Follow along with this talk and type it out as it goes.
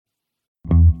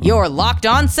Your Locked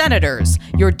On Senators,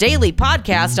 your daily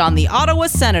podcast on the Ottawa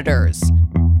Senators.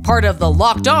 Part of the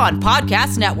Locked On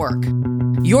Podcast Network.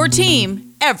 Your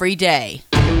team every day.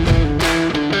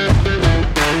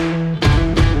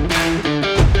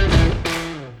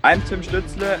 I'm Tim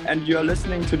Stützle, and you're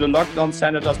listening to the Locked On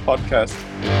Senators podcast.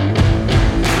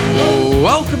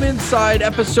 Welcome inside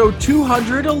episode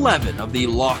 211 of the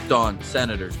Locked On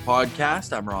Senators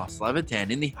podcast. I'm Ross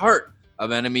Levitan in the heart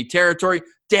of enemy territory,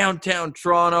 downtown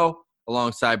Toronto,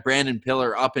 alongside Brandon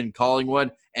Pillar up in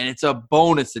Collingwood. And it's a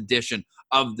bonus edition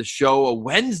of the show, a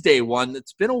Wednesday one.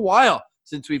 It's been a while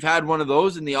since we've had one of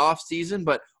those in the off season,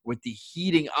 but with the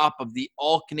heating up of the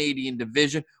All-Canadian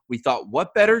division, we thought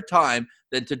what better time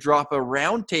than to drop a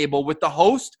roundtable with the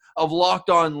host of Locked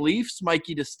On Leafs,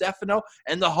 Mikey DeStefano,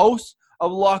 and the host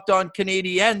of Locked On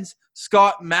Canadiens,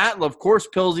 Scott Matla. Of course,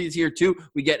 Pilsy's here too.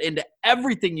 We get into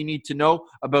everything you need to know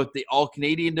about the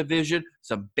All-Canadian division,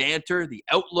 some banter, the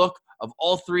outlook of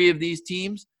all three of these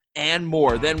teams, and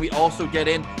more. Then we also get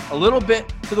in a little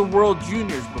bit to the World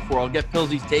Juniors before I'll get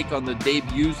Pilsy's take on the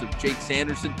debuts of Jake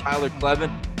Sanderson, Tyler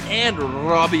Kleven, and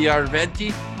Robbie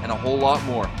Arventi, and a whole lot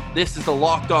more. This is the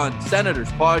Locked On Senators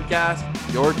podcast,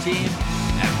 your team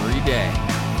every day.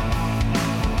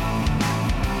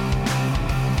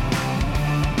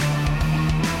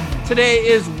 Today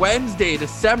is Wednesday,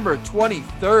 December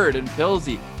 23rd, and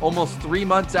Pilsy, almost 3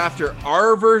 months after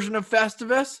our version of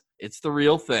Festivus, it's the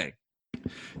real thing.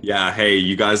 Yeah, hey,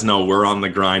 you guys know we're on the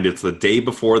grind. It's the day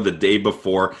before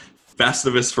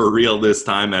Festivus for real this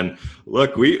time. And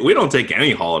look, we don't take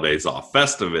any holidays off.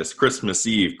 Festivus, Christmas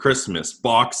Eve, Christmas,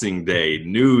 Boxing Day,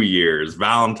 New Year's,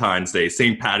 Valentine's Day,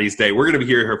 St. Patty's Day. We're going to be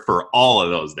here for all of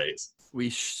those days. We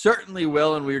certainly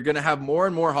will, and we're going to have more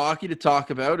and more hockey to talk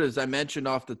about. As I mentioned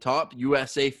off the top,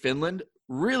 USA Finland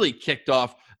really kicked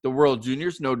off the World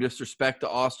Juniors. No disrespect to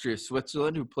Austria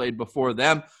Switzerland, who played before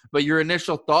them. But your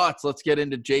initial thoughts, let's get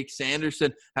into Jake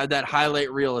Sanderson. Had that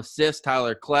highlight reel assist.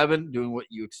 Tyler Kleven doing what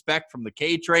you expect from the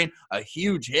K-Train. A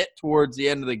huge hit towards the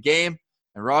end of the game.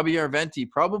 And Robbie Arventi,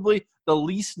 probably the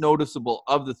least noticeable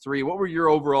of the three. What were your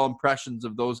overall impressions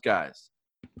of those guys?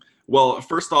 Well,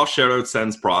 first off, shout out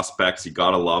Sens Prospects. You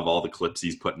got to love all the clips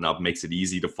he's putting up. Makes it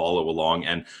easy to follow along.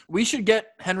 And we should get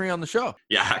Henry on the show.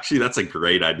 Yeah, actually, that's a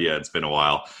great idea. It's been a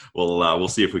while. We'll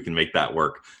see if we can make that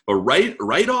work. But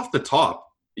right off the top,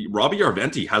 Robbie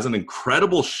Arventi has an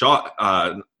incredible shot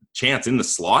chance in the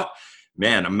slot.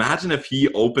 Man, imagine if he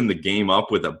opened the game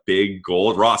up with a big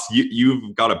goal. Ross,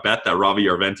 you've got to bet that Robbie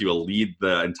Arventi will lead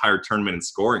the entire tournament in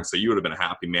scoring, so you would have been a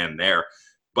happy man there.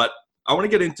 But I want to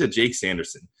get into Jake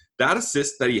Sanderson. That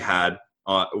assist that he had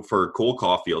for Cole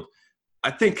Caulfield,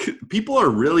 I think people are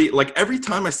really, like, every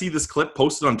time I see this clip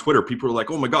posted on Twitter, people are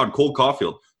like, oh my God, Cole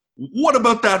Caulfield. What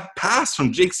about that pass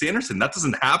from Jake Sanderson? That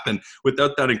doesn't happen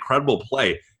without that incredible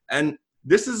play. And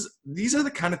these are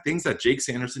the kind of things that Jake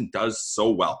Sanderson does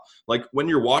so well. Like, when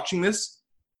you're watching this,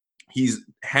 he's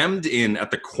hemmed in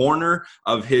at the corner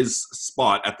of his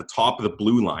spot at the top of the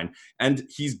blue line, and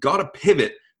he's got to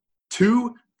pivot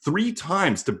 2-3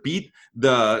 times to beat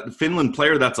the Finland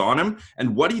player that's on him.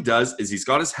 And what he does is he's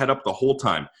got his head up the whole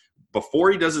time.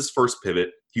 Before he does his first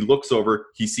pivot, he looks over,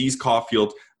 he sees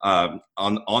Caulfield on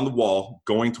the wall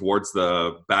going towards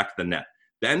the back of the net.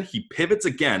 Then he pivots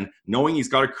again, knowing he's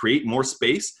got to create more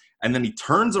space. And then he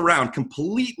turns around,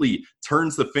 completely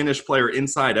turns the Finnish player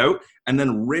inside out, and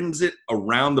then rims it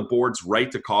around the boards right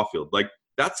to Caulfield. Like,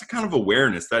 that's the kind of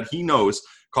awareness that he knows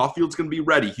Caulfield's going to be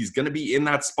ready. He's going to be in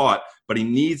that spot, but he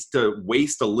needs to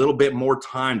waste a little bit more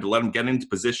time to let him get into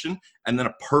position, and then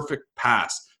a perfect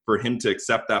pass for him to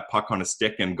accept that puck on his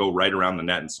stick and go right around the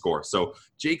net and score. So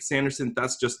Jake Sanderson,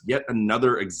 that's just yet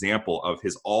another example of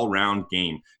his all-round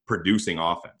game producing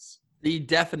offense. The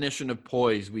definition of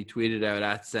poise we tweeted out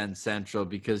at Sen Central,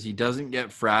 because he doesn't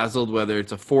get frazzled, whether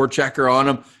it's a forechecker on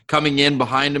him, coming in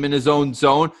behind him in his own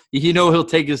zone. You know he'll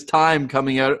take his time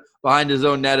coming out behind his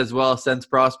own net as well. Sens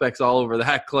Prospects all over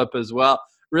that clip as well.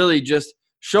 Really just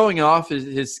showing off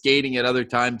his skating at other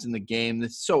times in the game.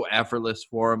 It's so effortless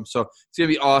for him. So it's going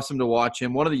to be awesome to watch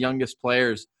him. One of the youngest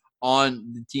players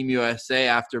on the Team USA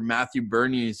after Matthew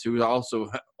Bernier, who was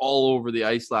also all over the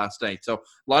ice last night. So a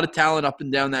lot of talent up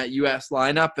and down that US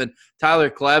lineup. And Tyler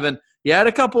Kleven, he had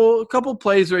a couple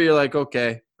plays where you're like,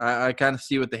 okay, I kind of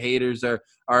see what the haters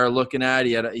are looking at.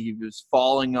 He was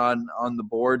falling on the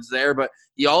boards there, but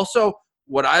he also,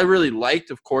 what I really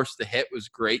liked, of course, the hit was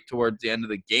great towards the end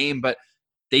of the game, but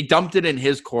they dumped it in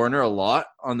his corner a lot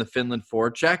on the Finland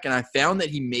forecheck, and I found that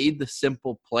he made the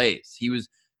simple plays. He was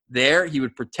there, he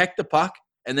would protect the puck,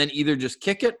 and then either just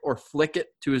kick it or flick it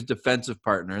to his defensive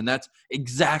partner. And that's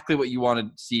exactly what you want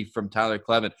to see from Tyler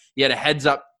Kleven. He had a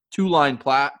heads-up two-line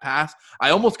pass.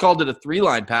 I almost called it a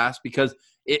three-line pass because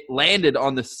it landed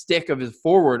on the stick of his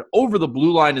forward over the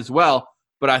blue line as well.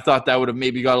 But I thought that would have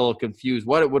maybe got a little confused.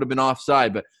 It would have been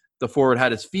offside, but the forward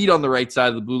had his feet on the right side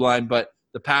of the blue line, but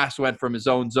the pass went from his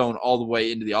own zone all the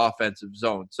way into the offensive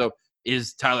zone. So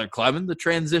is Tyler Kleven the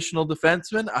transitional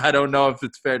defenseman? I don't know if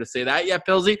it's fair to say that yet,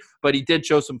 Pilsy, but he did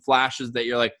show some flashes that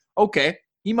you're like, okay,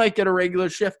 he might get a regular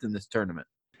shift in this tournament.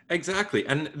 Exactly.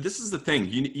 And this is the thing.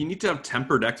 You need to have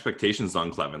tempered expectations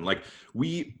on Kleven. Like,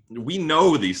 we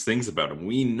know these things about him.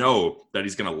 We know that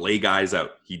he's going to lay guys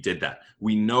out. He did that.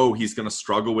 We know he's going to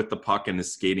struggle with the puck and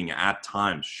his skating at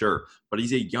times, sure. But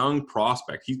he's a young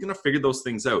prospect. He's going to figure those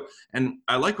things out. And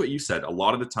I like what you said. A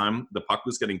lot of the time, the puck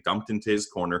was getting dumped into his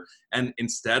corner. And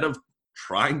instead of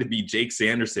trying to be Jake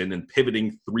Sanderson and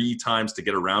pivoting 3 times to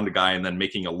get around a guy and then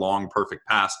making a long, perfect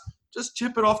pass, just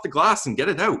chip it off the glass and get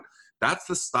it out. That's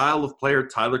the style of player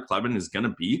Tyler Kleven is going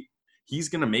to be. He's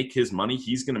going to make his money.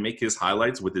 He's going to make his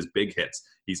highlights with his big hits.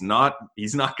 He's not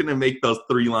going to make those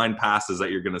 3-line passes that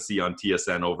you're going to see on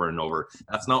TSN over and over.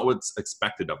 That's not what's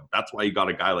expected of him. That's why you got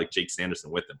a guy like Jake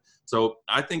Sanderson with him. So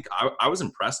I think I was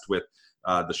impressed with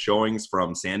the showings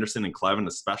from Sanderson and Kleven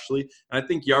especially. And I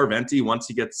think Järventie, once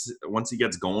he gets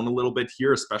going a little bit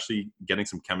here, especially getting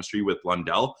some chemistry with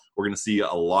Lundell, we're going to see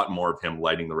a lot more of him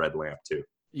lighting the red lamp too.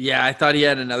 Yeah, I thought he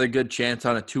had another good chance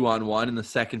on a 2-on-1 in the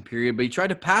second period, but he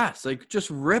tried to pass. Like, just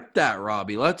rip that,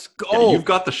 Robbie. Let's go. Yeah, you've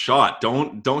got the shot.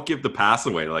 Don't give the pass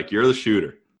away. Like, you're the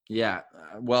shooter. Yeah,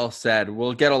 well said.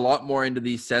 We'll get a lot more into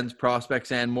these Sens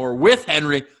prospects and more with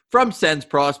Henry from Sens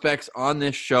Prospects on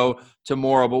this show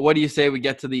tomorrow. But what do you say we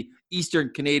get to the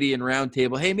Eastern Canadian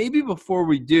Roundtable? Hey, maybe before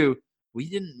we do, we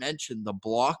didn't mention the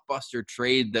blockbuster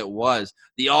trade that was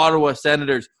the Ottawa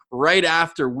Senators right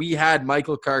after we had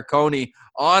Michael Carcone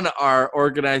on our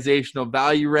organizational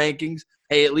value rankings.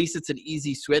 Hey, at least it's an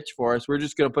easy switch for us. We're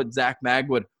just going to put Zach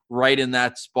Magwood right in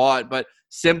that spot. But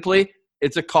simply,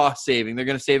 it's a cost saving. They're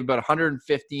going to save about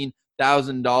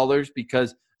 $115,000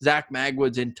 because Zach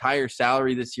Magwood's entire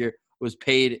salary this year was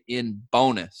paid in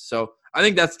bonus. So I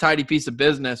think that's a tidy piece of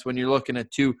business when you're looking at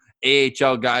 2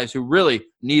 AHL guys who really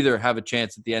neither have a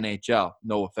chance at the NHL.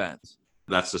 No offense.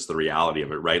 That's just the reality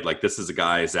of it, right? Like, this is a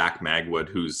guy, Zach Magwood,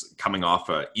 who's coming off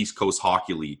a East Coast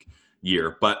Hockey League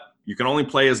year, but you can only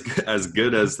play as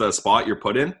good as the spot you're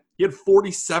put in. He had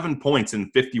 47 points in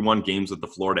 51 games with the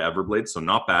Florida Everblades, so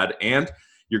not bad. And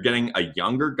you're getting a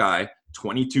younger guy,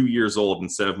 22 years old,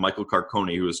 instead of Michael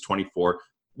Carcone, who is 24.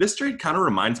 This trade kind of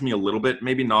reminds me a little bit,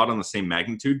 maybe not on the same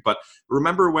magnitude, but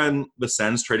remember when the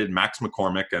Sens traded Max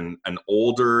McCormick and an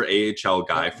older AHL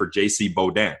guy for JC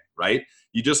Beaudin, right?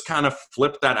 You just kind of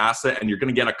flip that asset and you're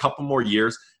going to get a couple more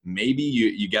years. Maybe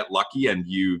you get lucky and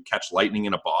you catch lightning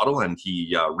in a bottle and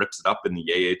he rips it up in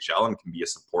the AHL and can be a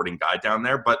supporting guy down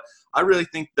there. But I really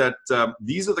think that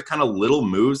these are the kind of little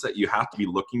moves that you have to be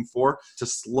looking for to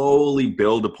slowly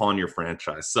build upon your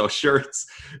franchise. So sure,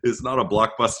 it's not a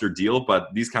blockbuster deal, but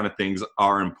these kind of things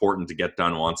are important to get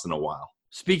done once in a while.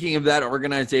 Speaking of that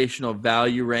organizational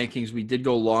value rankings, we did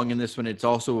go long in this one. It's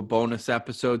also a bonus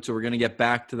episode, so we're going to get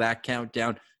back to that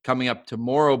countdown coming up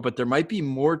tomorrow. But there might be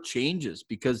more changes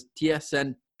because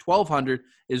TSN 1200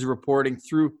 is reporting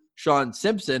through Sean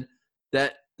Simpson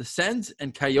that the Sens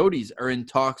and Coyotes are in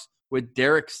talks with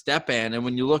Derek Stepan. And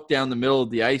when you look down the middle of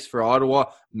the ice for Ottawa,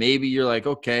 maybe you're like,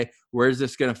 okay, where's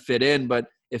this going to fit in? But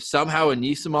if somehow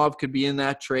Anisimov could be in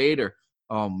that trade, or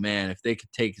oh man, if they could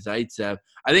take Zaitsev.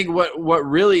 I think what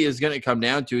really is going to come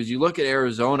down to is you look at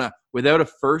Arizona without a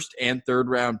first and third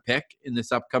round pick in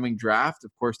this upcoming draft.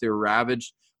 Of course, they were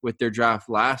ravaged with their draft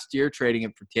last year, trading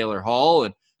it for Taylor Hall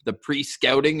and the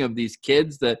pre-scouting of these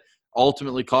kids that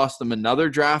ultimately cost them another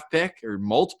draft pick, or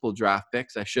multiple draft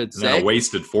picks, I should say. And a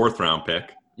wasted 4th round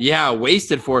pick. Yeah, a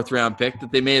wasted 4th round pick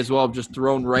that they may as well have just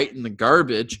thrown right in the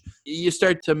garbage. You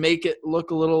start to make it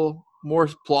look a little more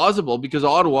plausible because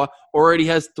Ottawa already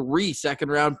has 3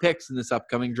 second-round picks in this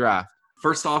upcoming draft.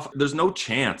 First off, there's no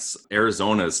chance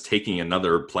Arizona is taking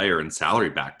another player in salary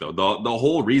back, though. The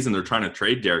whole reason they're trying to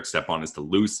trade Derek Stepan is to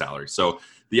lose salary. So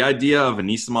the idea of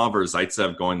Anisimov or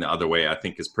Zaitsev going the other way, I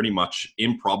think, is pretty much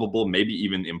improbable, maybe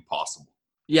even impossible.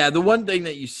 Yeah, the one thing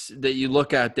that you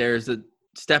look at there is that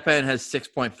Stepan has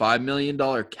 $6.5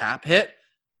 million cap hit,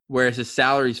 whereas his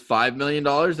salary is $5 million.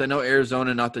 I know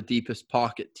Arizona, not the deepest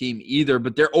pocket team either,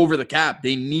 but they're over the cap.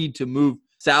 They need to move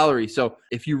salary. So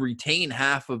if you retain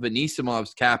half of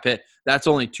Anisimov's cap hit, that's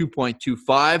only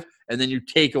 2.25, and then you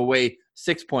take away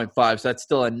 6.5. So that's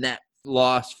still a net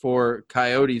loss for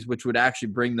Coyotes, which would actually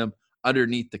bring them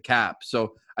underneath the cap.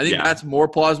 So I think that's more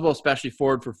plausible, especially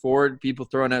forward for forward. People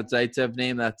throwing out Zaitsev's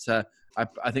name, that's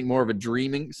I think more of a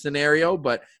dreaming scenario.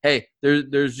 But hey,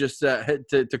 there's just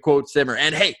to quote Simmer,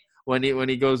 and hey, when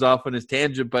he goes off on his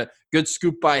tangent, but good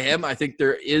scoop by him. I think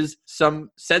there is some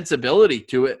sensibility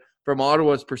to it from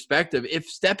Ottawa's perspective. If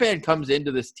Stepan comes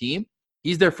into this team,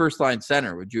 he's their first line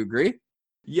center. Would you agree?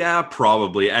 Yeah,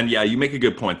 probably. And yeah, you make a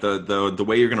good point. The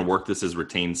way you're going to work this is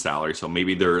retained salary. So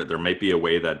maybe there might be a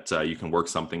way that you can work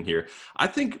something here. I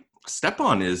think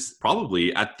Stepan is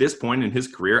probably at this point in his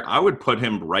career, I would put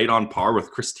him right on par with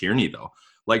Chris Tierney, though.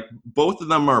 Like, both of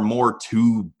them are more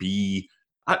to be.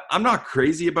 I'm not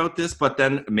crazy about this, but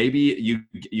then maybe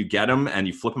you get him and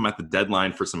you flip him at the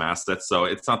deadline for some assets. So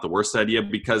it's not the worst idea,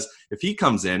 because if he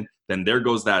comes in, then there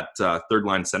goes that third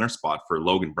line center spot for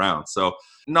Logan Brown. So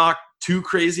not too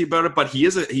crazy about it, but he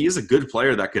is a good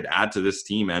player that could add to this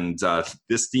team, and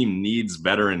this team needs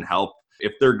veteran help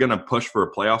if they're going to push for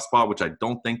a playoff spot, which I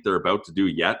don't think they're about to do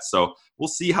yet. So we'll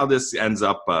see how this ends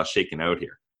up shaking out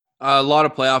here. A lot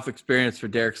of playoff experience for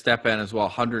Derek Stepan as well,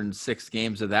 106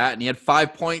 games of that. And he had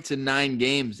 5 points in 9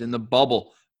 games in the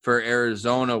bubble for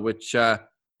Arizona, which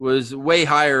was way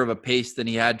higher of a pace than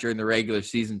he had during the regular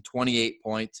season, 28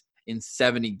 points in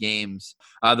 70 games.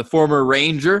 The former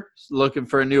Ranger looking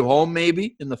for a new home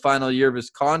maybe in the final year of his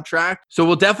contract. So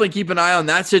we'll definitely keep an eye on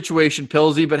that situation,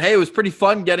 Pilsy. But hey, it was pretty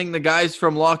fun getting the guys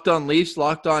from Locked On Leafs,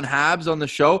 Locked On Habs on the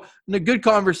show, and a good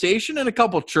conversation and a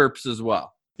couple chirps as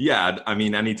well. Yeah, I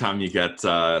mean, anytime you get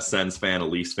a Sens fan, a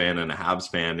Leafs fan, and a Habs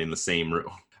fan in the same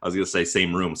room, I was going to say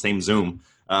same room, same Zoom,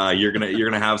 you're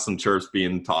gonna have some chirps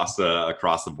being tossed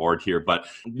across the board here. But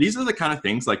these are the kind of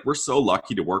things, like, we're so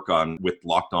lucky to work on with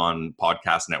Locked On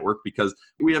Podcast Network, because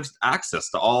we have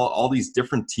access to all these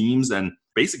different teams and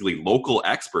basically local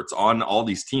experts on all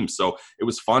these teams. So it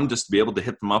was fun just to be able to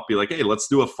hit them up, be like, hey, let's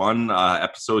do a fun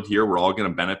episode here. We're all going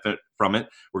to benefit from it.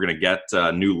 We're going to get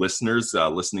new listeners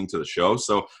listening to the show.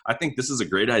 So I think this is a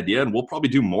great idea, and we'll probably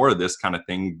do more of this kind of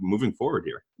thing moving forward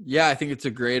here. Yeah, I think it's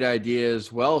a great idea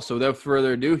as well. So without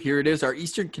further ado, here it is, our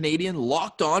Eastern Canadian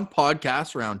Locked On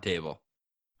Podcast Roundtable.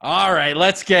 All right,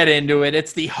 let's get into it.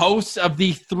 It's the hosts of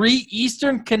the 3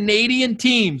 Eastern Canadian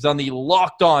teams on the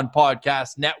Locked On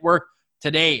Podcast Network.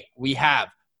 Today, we have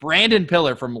Brandon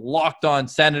Pillar from Locked On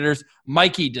Senators,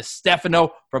 Mikey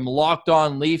DeStefano from Locked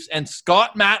On Leafs, and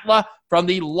Scott Matla from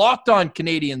the Locked On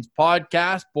Canadians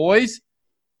podcast. Boys,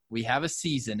 we have a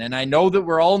season, and I know that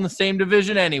we're all in the same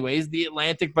division anyways, the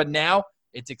Atlantic, but now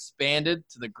it's expanded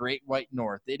to the Great White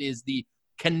North. It is the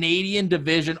Canadian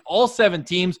division, all 7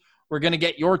 teams. We're going to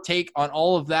get your take on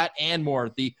all of that and more.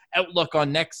 The outlook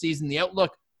on next season, the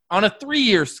outlook on a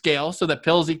 3-year scale, so that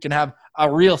Pilsy can have a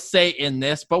real say in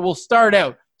this. But we'll start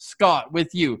out, Scott,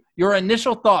 with you. Your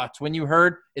initial thoughts when you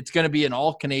heard it's going to be an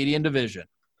all-Canadian division.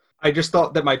 I just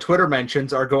thought that my Twitter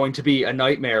mentions are going to be a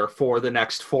nightmare for the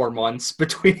next 4 months,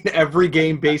 between every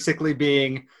game basically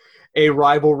being a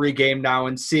rivalry game now,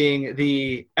 and seeing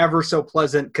the ever so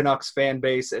pleasant Canucks fan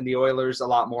base and the Oilers a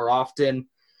lot more often.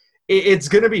 It's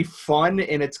going to be fun,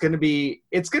 and it's going to be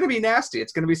nasty.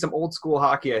 It's going to be some old school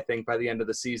hockey, I think, by the end of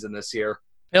the season this year.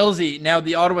 Pilsy, now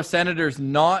the Ottawa Senators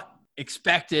not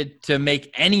expected to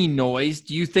make any noise.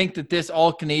 Do you think that this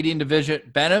all-Canadian division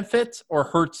benefits or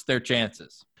hurts their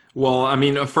chances? Well, I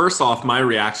mean, first off, my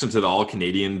reaction to the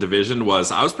all-Canadian division was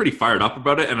I was pretty fired up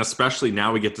about it, and especially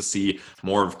now we get to see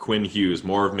more of Quinn Hughes,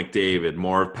 more of McDavid,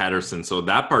 more of Pettersson. So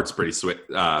that part's pretty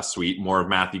sweet, more of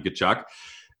Matthew Tkachuk.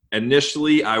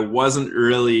 Initially, I wasn't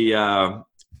really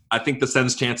I think the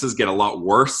Sens' chances get a lot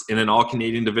worse in an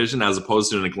all-Canadian division as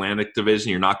opposed to an Atlantic division.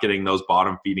 You're not getting those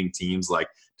bottom-feeding teams like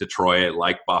Detroit,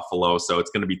 like Buffalo, so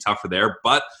it's going to be tougher there.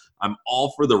 But I'm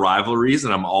all for the rivalries,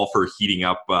 and I'm all for heating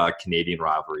up Canadian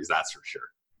rivalries, that's for sure.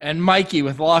 And Mikey,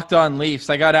 with Locked On Leafs,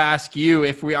 I got to ask you,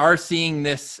 if we are seeing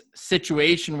this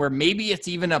situation where maybe it's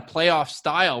even a playoff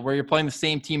style where you're playing the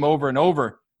same team over and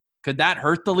over, could that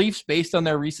hurt the Leafs based on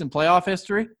their recent playoff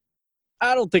history?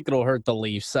 I don't think it'll hurt the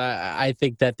Leafs. I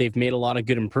think that they've made a lot of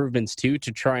good improvements, too,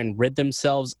 to try and rid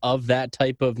themselves of that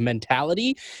type of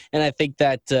mentality. And I think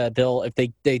that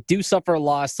if they do suffer a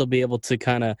loss, they'll be able to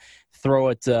kind of throw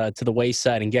it to the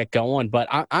wayside and get going. But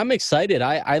I'm excited.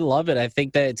 I love it. I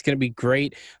think that it's going to be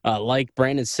great. Like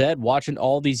Brandon said, watching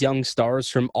all these young stars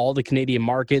from all the Canadian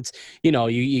markets. You know,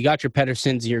 you got your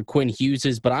Petterssons, your Quinn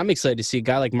Hugheses, but I'm excited to see a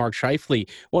guy like Mark Scheifele,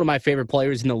 one of my favorite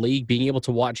players in the league, being able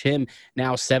to watch him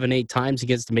now 7-8 times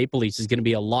against the Maple Leafs is going to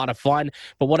be a lot of fun.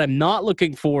 But what I'm not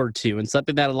looking forward to, and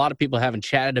something that a lot of people haven't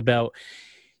chatted about,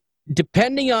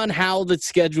 Depending on how the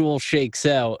schedule shakes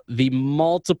out, the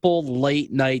multiple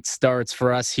late night starts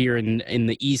for us here in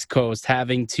the East Coast,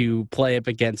 having to play up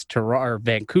against Toronto,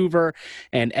 Vancouver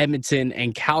and Edmonton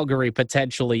and Calgary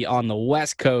potentially on the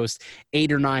West Coast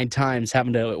 8 or 9 times,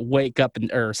 having to wake up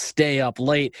or stay up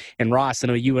late. And Ross, I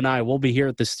know you and I will be here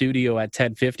at the studio at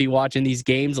 10:50 watching these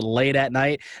games late at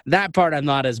night. That part I'm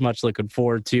not as much looking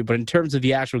forward to, but in terms of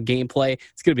the actual gameplay,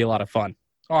 it's going to be a lot of fun.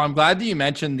 Oh, I'm glad that you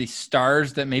mentioned the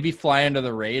stars that maybe fly under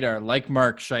the radar, like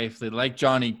Mark Scheifele, like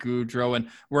Johnny Gaudreau, and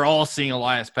we're all seeing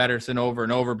Elias Pettersson over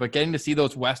and over, but getting to see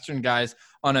those Western guys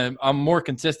on a more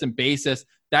consistent basis,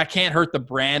 that can't hurt the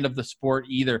brand of the sport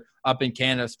either up in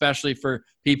Canada, especially for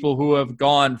people who have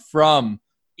gone from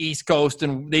East Coast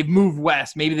and they've moved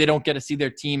west. Maybe they don't get to see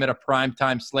their team at a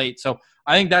primetime slate. So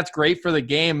I think that's great for the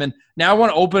game. And now I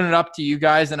want to open it up to you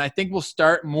guys. And I think we'll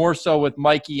start more so with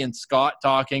Mikey and Scott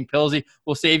talking. Pilsy,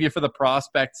 we'll save you for the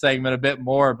prospect segment a bit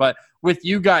more. But with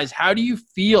you guys, how do you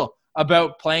feel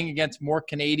about playing against more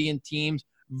Canadian teams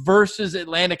versus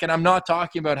Atlantic? And I'm not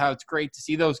talking about how it's great to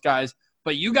see those guys,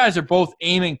 but you guys are both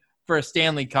aiming for a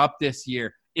Stanley Cup this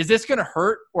year. Is this going to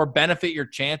hurt or benefit your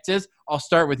chances? I'll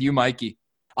start with you, Mikey.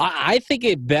 I think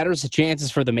it betters the chances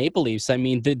for the Maple Leafs. I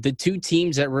mean, the two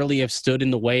teams that really have stood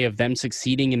in the way of them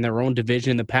succeeding in their own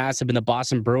division in the past have been the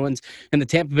Boston Bruins and the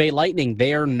Tampa Bay Lightning.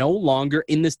 They are no longer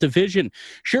in this division.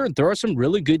 Sure, there are some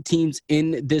really good teams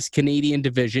in this Canadian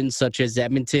division, such as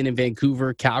Edmonton and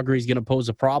Vancouver. Calgary is going to pose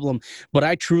a problem, but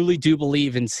I truly do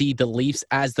believe and see the Leafs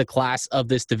as the class of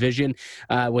this division,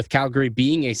 with Calgary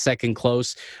being a second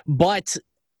close. But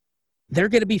they're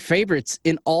going to be favorites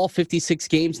in all 56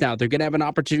 games now. They're going to have an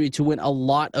opportunity to win a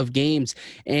lot of games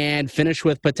and finish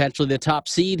with potentially the top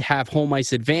seed, have home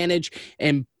ice advantage,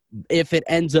 and if it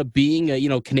ends up being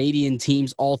Canadian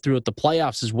teams all throughout the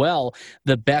playoffs as well,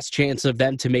 the best chance of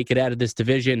them to make it out of this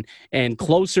division and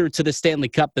closer to the Stanley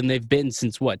Cup than they've been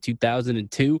since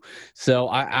 2002. So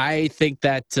I think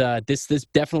that this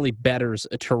definitely betters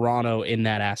Toronto in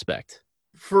that aspect.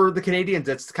 For the Canadians,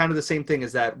 it's kind of the same thing,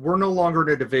 is that we're no longer in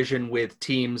a division with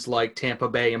teams like Tampa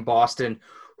Bay and Boston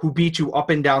who beat you up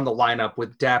and down the lineup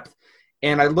with depth.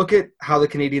 And I look at how the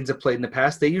Canadians have played in the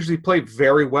past. They usually play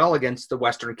very well against the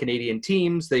Western Canadian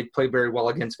teams. They've played very well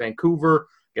against Vancouver,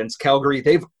 against Calgary.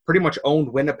 They've pretty much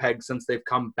owned Winnipeg since they've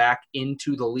come back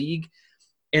into the league.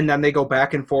 And then they go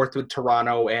back and forth with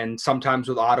Toronto and sometimes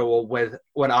with Ottawa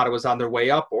when Ottawa's on their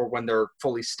way up or when they're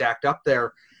fully stacked up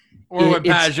there. Or when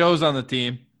Pajot's on the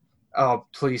team. Oh,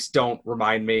 please don't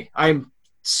remind me. I'm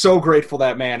so grateful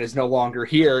that man is no longer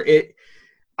here.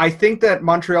 I think that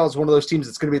Montreal is one of those teams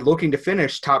that's going to be looking to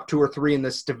finish top 2 or 3 in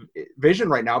this division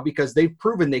right now because they've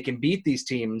proven they can beat these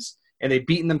teams, and they've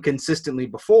beaten them consistently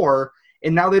before,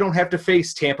 and now they don't have to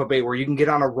face Tampa Bay where you can get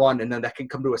on a run and then that can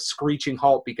come to a screeching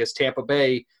halt because Tampa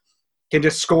Bay can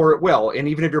just score at will. And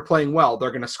even if you're playing well,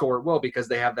 they're going to score at will because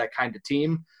they have that kind of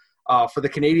team. For the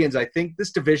Canadians, I think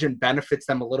this division benefits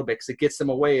them a little bit because it gets them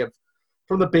away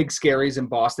from the big scaries in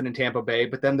Boston and Tampa Bay,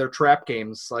 but then their trap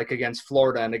games like against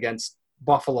Florida and against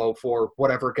Buffalo for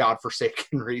whatever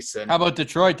godforsaken reason. How about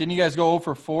Detroit? Didn't you guys go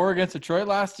 0-4 against Detroit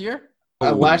last year?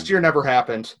 Last year never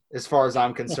happened, as far as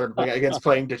I'm concerned, against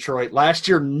playing Detroit. Last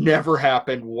year never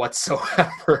happened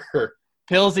whatsoever.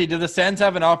 Pilsy, do the Sens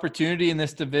have an opportunity in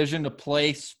this division to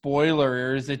play spoiler,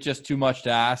 or is it just too much to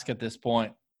ask at this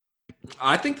point?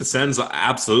 I think the Sens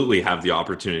absolutely have the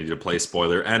opportunity to play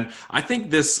spoiler. And I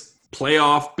think this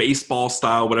playoff baseball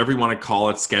style, whatever you want to call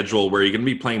it, schedule where you're going to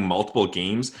be playing multiple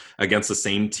games against the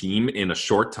same team in a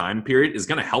short time period is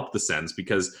going to help the Sens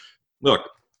because, look,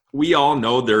 we all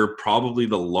know they're probably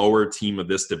the lower team of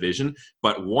this division,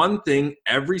 but one thing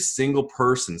every single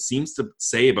person seems to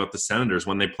say about the Senators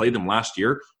when they played them last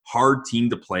year, hard team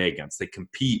to play against. They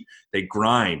compete, they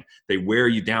grind, they wear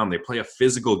you down, they play a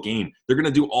physical game. They're going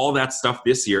to do all that stuff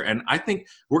this year, and I think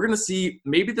we're going to see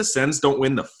maybe the Sens don't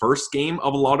win the first game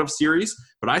of a lot of series,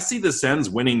 but I see the Sens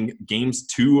winning games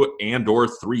 2 and or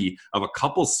 3 of a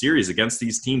couple series against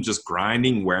these teams, just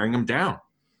grinding, wearing them down.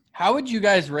 How would you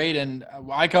guys rate, and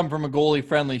I come from a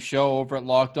goalie-friendly show over at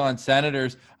Locked On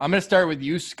Senators. I'm going to start with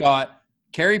you, Scott.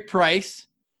 Carey Price,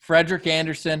 Frederik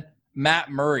Andersen,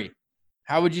 Matt Murray.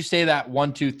 How would you say that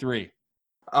 1, 2, 3?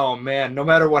 Oh, man, no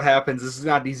matter what happens, this is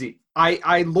not easy.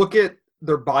 I look at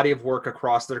their body of work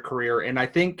across their career, and I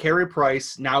think Carey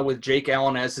Price, now with Jake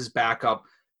Allen as his backup,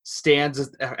 stands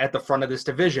at the front of this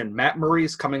division. Matt Murray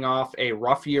is coming off a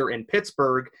rough year in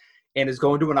Pittsburgh, and is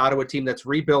going to an Ottawa team that's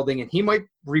rebuilding, and he might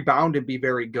rebound and be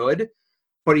very good,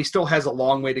 but he still has a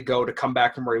long way to go to come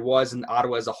back from where he was in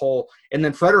Ottawa as a whole. And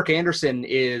then Frederik Andersen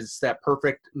is that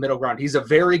perfect middle ground. He's a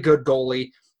very good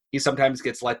goalie. He sometimes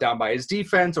gets let down by his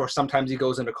defense, or sometimes he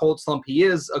goes into cold slump. He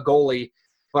is a goalie,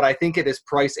 but I think it is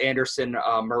Price, Anderson,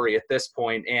 Murray at this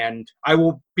point, and I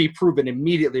will be proven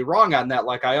immediately wrong on that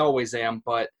like I always am,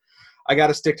 but I got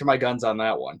to stick to my guns on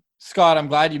that one. Scott, I'm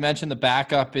glad you mentioned the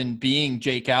backup in being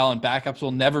Jake Allen. Backups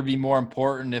will never be more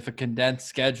important if a condensed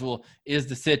schedule is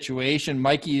the situation.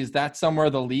 Mikey, is that somewhere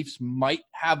the Leafs might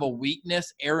have a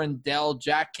weakness? Aaron Dell,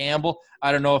 Jack Campbell.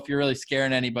 I don't know if you're really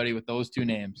scaring anybody with those two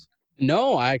names.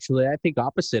 No, actually, I think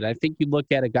opposite. I think you look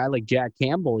at a guy like Jack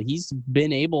Campbell. He's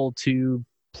been able to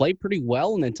play pretty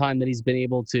well in the time that he's been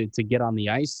able to get on the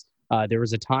ice. There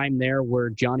was a time there where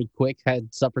Johnny Quick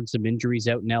had suffered some injuries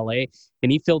out in LA,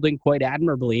 and he filled in quite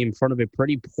admirably in front of a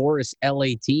pretty porous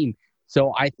LA team.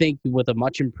 So I think with a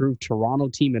much improved Toronto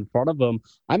team in front of him,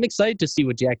 I'm excited to see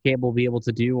what Jack Campbell will be able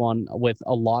to do with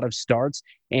a lot of starts,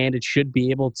 and it should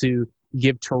be able to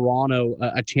give Toronto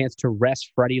a chance to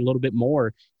rest Freddie a little bit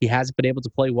more. He hasn't been able to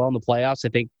play well in the playoffs. I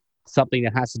think something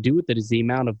that has to do with it is the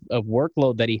amount of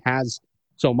workload that he has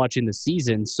so much in the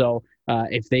season. So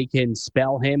if they can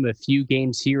spell him a few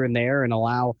games here and there and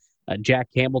allow Jack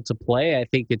Campbell to play, I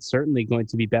think it's certainly going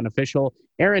to be beneficial.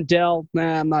 Aaron Dell,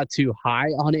 I'm not too high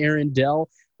on Aaron Dell,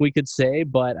 we could say,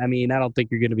 but I mean, I don't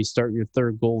think you're going to be starting your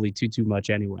third goalie too much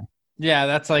anyway. Yeah,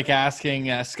 that's like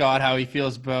asking Scott how he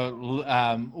feels about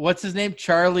what's his name,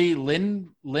 Charlie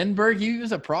Lindbergh. He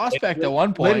was a prospect at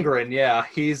one point. Lindgren, yeah,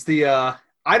 he's the.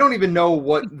 I don't even know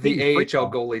what the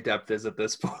AHL goalie depth is at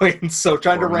this point. So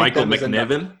trying to rank Michael them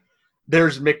McNiven.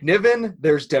 There's McNiven,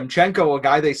 there's Demchenko, a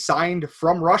guy they signed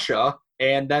from Russia,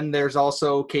 and then there's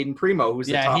also Caden Primo, who's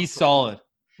the top. He's solid.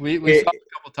 We saw him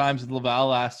a couple times with Laval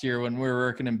last year when we were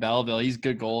working in Belleville. He's a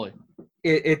good goalie.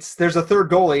 There's a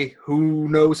third goalie. Who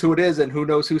knows who it is, and who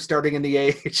knows who's starting in the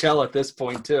AHL at this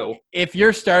point too. If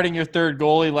you're starting your third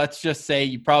goalie, let's just say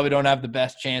you probably don't have the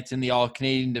best chance in the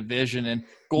All-Canadian division, and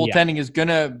goaltending is going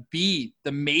to be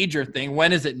the major thing.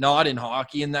 When is it not in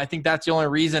hockey? And I think that's the only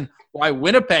reason why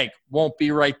Winnipeg won't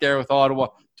be right there with Ottawa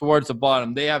towards the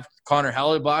bottom. They have Connor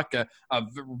Hellebuyck, a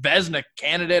Vezina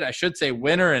candidate, I should say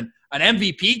winner, and an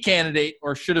MVP candidate,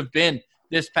 or should have been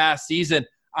this past season.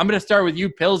 I'm going to start with you,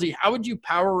 Pilsy. How would you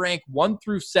power rank 1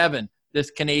 through 7 this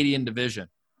Canadian division?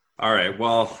 All right.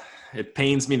 Well, it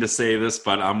pains me to say this,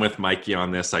 but I'm with Mikey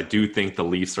on this. I do think the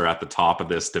Leafs are at the top of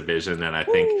this division, and I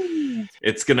think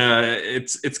it's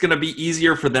gonna be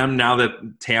easier for them now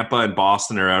that Tampa and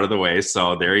Boston are out of the way.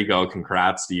 So there you go.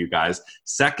 Congrats to you guys.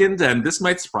 Second, and this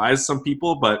might surprise some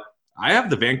people, but I have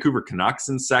the Vancouver Canucks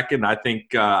in second. I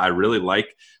think I really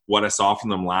like what I saw from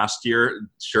them last year.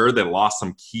 Sure, they lost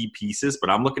some key pieces, but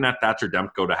I'm looking at Thatcher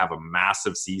Demko to have a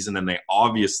massive season, and they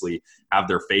obviously have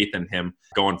their faith in him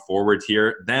going forward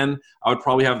here. Then I would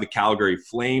probably have the Calgary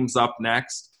Flames up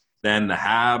next, then the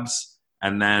Habs,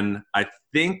 and then I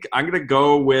think I'm going to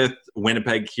go with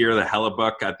Winnipeg here, the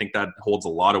Hellebuyck. I think that holds a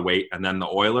lot of weight, and then the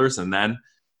Oilers, and then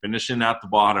finishing at the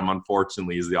bottom,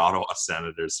 unfortunately, is the Ottawa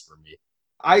Senators for me.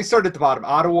 I started at the bottom.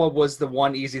 Ottawa was the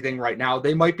one easy thing right now.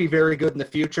 They might be very good in the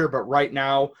future, but right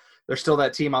now they're still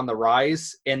that team on the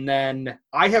rise. And then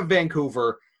I have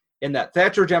Vancouver in that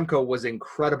Thatcher Demko was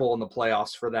incredible in the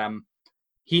playoffs for them.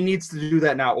 He needs to do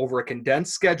that now over a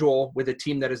condensed schedule with a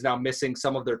team that is now missing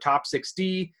some of their top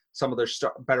 6D, some of their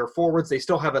better forwards. They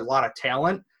still have a lot of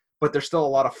talent, but there's still a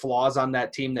lot of flaws on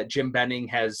that team that Jim Benning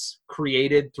has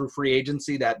created through free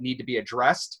agency that need to be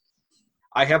addressed.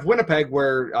 I have Winnipeg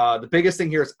where the biggest thing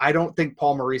here is I don't think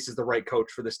Paul Maurice is the right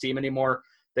coach for this team anymore.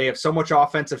 They have so much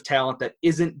offensive talent that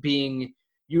isn't being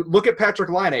 – you look at Patrick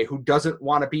Laine, who doesn't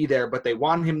want to be there, but they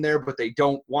want him there, but they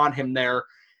don't want him there.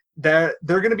 They're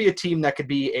going to be a team that could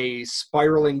be a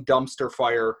spiraling dumpster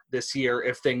fire this year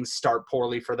if things start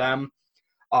poorly for them.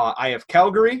 I have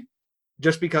Calgary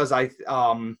just because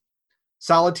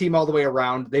solid team all the way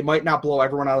around. They might not blow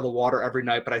everyone out of the water every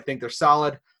night, but I think they're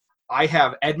solid. I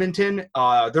have Edmonton.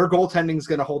 Their goaltending is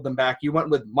going to hold them back. You went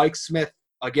with Mike Smith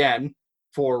again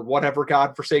for whatever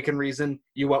godforsaken reason.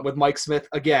 You went with Mike Smith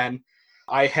again.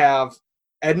 I have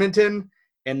Edmonton,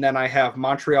 and then I have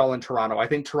Montreal and Toronto. I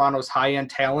think Toronto's high-end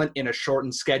talent in a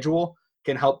shortened schedule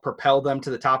can help propel them to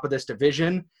the top of this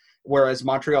division, whereas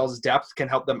Montreal's depth can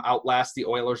help them outlast the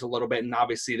Oilers a little bit. And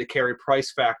obviously the Carey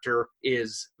Price factor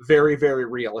is very, very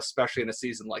real, especially in a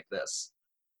season like this.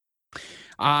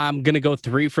 I'm going to go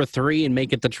 3 for 3 and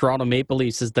make it the Toronto Maple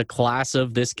Leafs as the class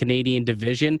of this Canadian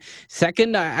division.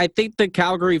 Second, I think the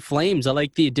Calgary Flames, I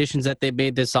like the additions that they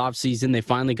made this offseason. They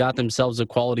finally got themselves a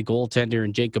quality goaltender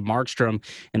in Jacob Markstrom,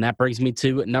 and that brings me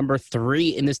to number 3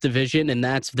 in this division, and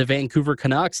that's the Vancouver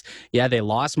Canucks. Yeah, they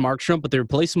lost Markstrom, but they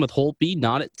replaced him with Holtby.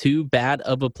 Not too bad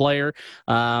of a player.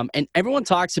 And everyone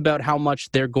talks about how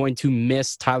much they're going to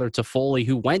miss Tyler Toffoli,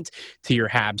 who went to your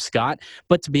Habs, Scott.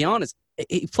 But to be honest,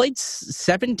 he played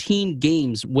 17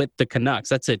 games with the Canucks.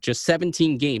 That's it, just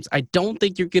 17 games. I don't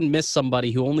think you can miss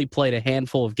somebody who only played a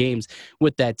handful of games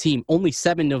with that team. Only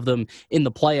 7 of them in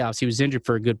the playoffs. He was injured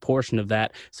for a good portion of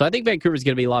that. So I think Vancouver is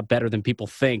going to be a lot better than people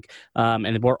think.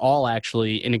 And we're all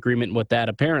actually in agreement with that,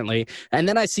 apparently. And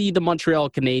then I see the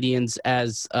Montreal Canadiens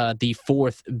as the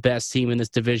 4th best team in this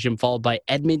division, followed by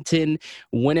Edmonton,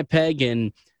 Winnipeg,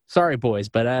 and sorry, boys,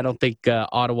 but I don't think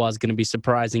Ottawa is going to be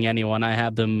surprising anyone. I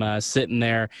have them sitting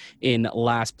there in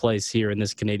last place here in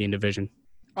this Canadian division.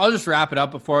 I'll just wrap it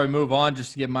up before we move on,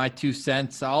 just to give my 2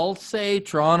 cents. I'll say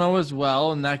Toronto as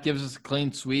well, and that gives us a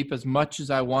clean sweep as much as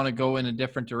I want to go in a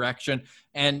different direction.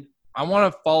 And I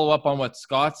want to follow up on what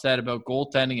Scott said about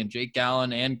goaltending and Jake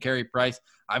Allen and Carey Price.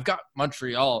 I've got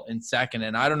Montreal in second,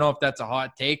 and I don't know if that's a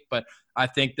hot take, but I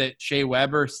think that Shea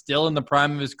Weber, still in the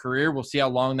prime of his career, we'll see how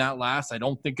long that lasts. I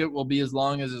don't think it will be as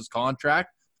long as his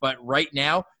contract, but right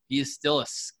now he is still a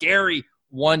scary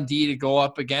 1D to go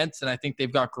up against, and I think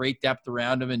they've got great depth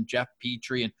around him, and Jeff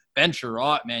Petrie and Ben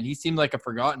Sherratt, man, he seemed like a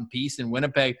forgotten piece in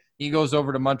Winnipeg. He goes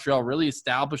over to Montreal, really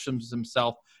establishes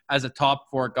himself as a top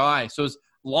 4 guy. So as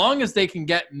long as they can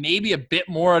get maybe a bit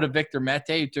more out of Victor Mete,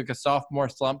 who took a sophomore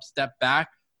slump step back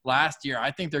last year,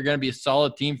 I think they're going to be a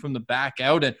solid team from the back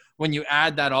out. And when you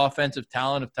add that offensive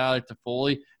talent of Tyler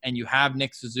Toffoli and you have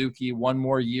Nick Suzuki 1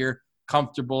 more year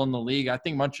comfortable in the league, I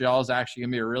think Montreal is actually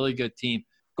going to be a really good team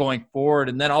going forward.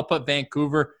 And then I'll put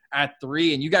Vancouver at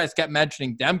 3. And you guys kept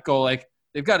mentioning Demko, like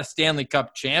they've got a Stanley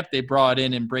Cup champ they brought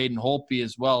in Braden Holtby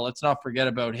as well. Let's not forget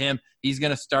about him. He's going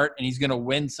to start and he's going to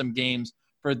win some games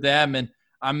for them. And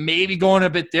I'm maybe going a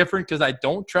bit different because I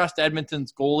don't trust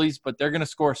Edmonton's goalies, but they're going to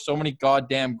score so many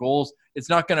goddamn goals. It's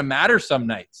not going to matter some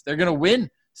nights. They're going to win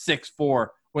 6-4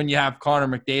 when you have Connor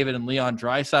McDavid and Leon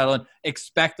Draisaitl, and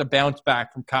expect a bounce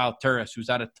back from Kyle Turris, who's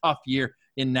had a tough year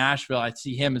in Nashville. I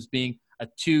see him as being a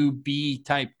 2B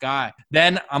type guy.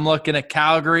 Then I'm looking at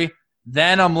Calgary.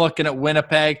 Then I'm looking at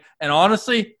Winnipeg. And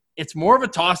honestly, it's more of a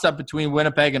toss-up between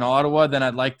Winnipeg and Ottawa than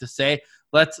I'd like to say.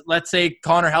 Let's say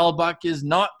Connor Hellebuyck is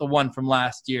not the one from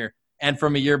last year and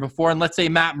from a year before. And let's say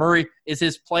Matt Murray is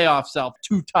his playoff self,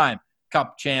 2-time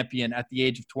Cup champion at the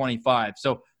age of 25.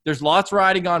 So there's lots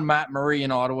riding on Matt Murray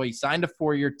in Ottawa. He signed a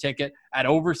 4-year ticket at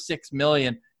over $6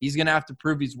 million. He's going to have to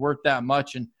prove he's worth that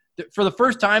much. And for the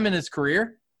first time in his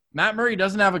career, Matt Murray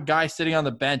doesn't have a guy sitting on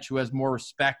the bench who has more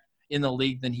respect in the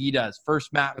league than he does.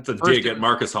 That's a dig at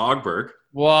Marcus Hogberg.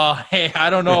 Well, hey, I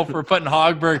don't know if we're putting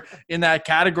Hogberg in that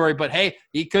category, but hey,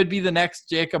 he could be the next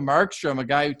Jacob Markstrom, a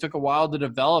guy who took a while to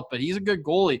develop, but he's a good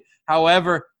goalie.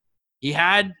 However, he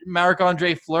had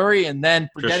Marc-Andre Fleury and then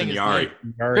forgetting his name.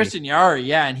 Christian Yari,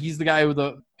 yeah, and he's the guy who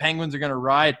the Penguins are going to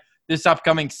ride this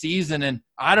upcoming season. And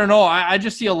I don't know, I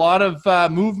just see a lot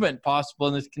of movement possible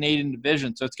in this Canadian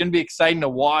division, so it's going to be exciting to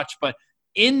watch. But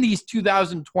in these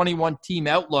 2021 team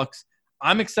outlooks,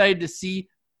 I'm excited to see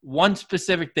one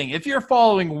specific thing. If you're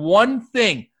following one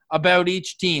thing about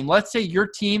each team, let's say your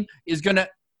team is going to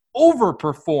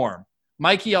overperform.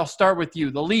 Mikey, I'll start with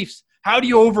you. The Leafs, how do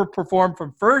you overperform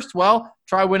from first? Well,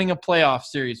 try winning a playoff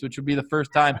series, which would be the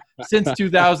first time since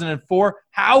 2004.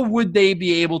 How would they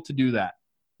be able to do that?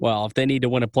 Well, if they need to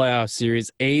win a playoff series,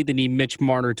 they need Mitch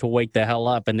Marner to wake the hell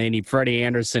up, and they need Freddie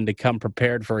Anderson to come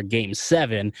prepared for a Game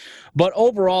 7. But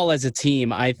overall, as a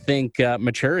team, I think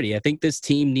maturity. I think this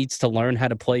team needs to learn how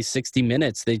to play 60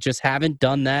 minutes. They just haven't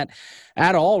done that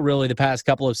at all, really, the past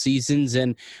couple of seasons.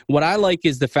 And what I like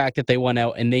is the fact that they went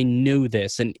out and they knew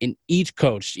this. And each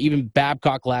coach, even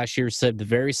Babcock last year, said the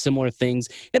very similar things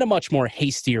in a much more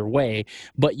hastier way.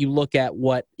 But you look at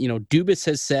what Dubas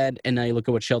has said, and now you look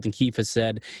at what Sheldon Keefe has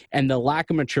said, and the lack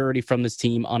of maturity from this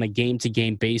team on a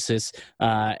game-to-game basis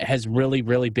has really,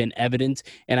 really been evident.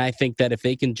 And I think that if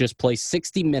they can just play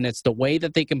 60 minutes the way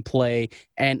that they can play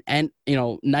and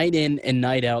night in and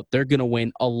night out, they're going to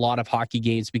win a lot of hockey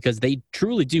games because they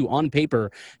truly do, on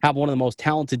paper, have one of the most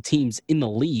talented teams in the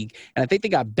league. And I think they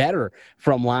got better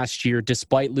from last year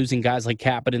despite losing guys like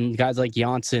Kapanen and guys like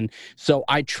Janssen. So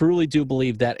I truly do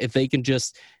believe that if they can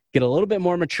just get a little bit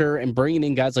more mature, and bringing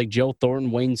in guys like Joe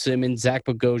Thornton, Wayne Simmons, Zach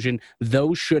Bogosian,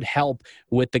 those should help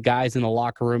with the guys in the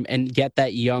locker room and get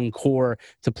that young core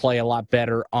to play a lot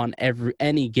better on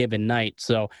any given night.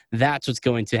 So that's what's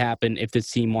going to happen if this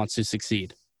team wants to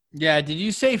succeed. Yeah, did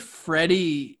you say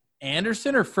Freddie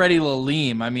Anderson or Freddie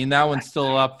Lalime? I mean, that one's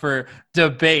still up for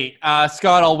debate.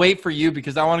 Scott, I'll wait for you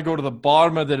because I want to go to the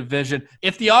bottom of the division.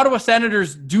 If the Ottawa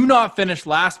Senators do not finish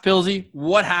last, Pilsy,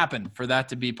 what happened for that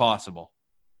to be possible?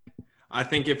 I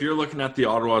think if you're looking at the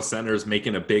Ottawa Senators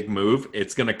making a big move,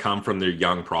 it's going to come from their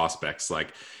young prospects.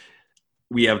 Like,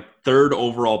 we have third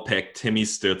overall pick, Timmy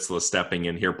Stützle, stepping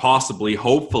in here, possibly,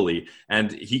 hopefully, and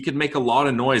he could make a lot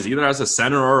of noise, either as a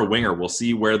center or a winger. We'll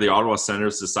see where the Ottawa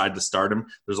Senators decide to start him.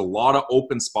 There's a lot of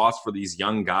open spots for these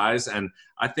young guys, and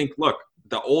I think, look,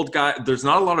 the old guy, there's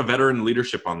not a lot of veteran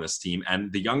leadership on this team,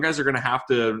 and the young guys are going to have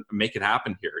to make it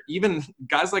happen here. Even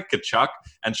guys like Tkachuk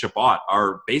and Chabot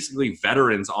are basically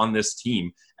veterans on this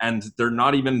team, and they're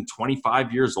not even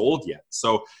 25 years old yet.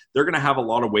 So they're going to have a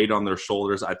lot of weight on their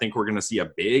shoulders. I think we're going to see a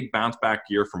big bounce back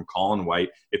year from Colin White.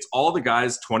 It's all the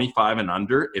guys 25 and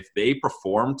under. If they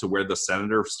perform to where the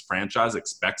Senators franchise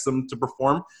expects them to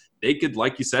perform, they could,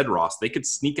 like you said, Ross, they could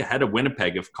sneak ahead of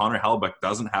Winnipeg if Connor Hellebuyck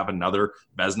doesn't have another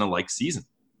Vezina-like season.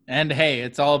 And hey,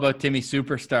 it's all about Timmy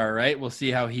Superstar, right? We'll see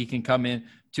how he can come in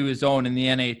to his own in the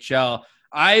NHL.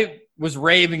 I was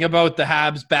raving about the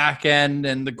Habs back end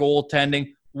and the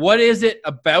goaltending. What is it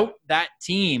about that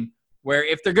team where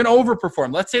if they're going to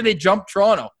overperform, let's say they jump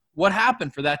Toronto, what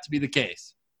happened for that to be the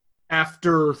case?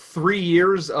 After 3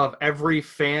 years of every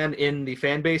fan in the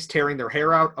fan base tearing their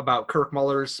hair out about Kirk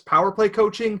Muller's power play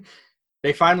coaching,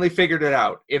 they finally figured it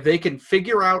out. If they can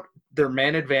figure out their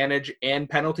man advantage and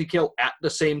penalty kill at the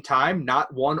same time,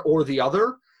 not one or the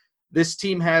other, this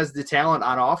team has the talent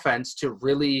on offense to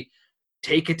really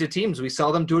take it to teams. We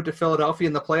saw them do it to Philadelphia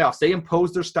in the playoffs. They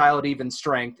impose their style at even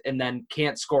strength and then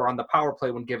can't score on the power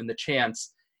play when given the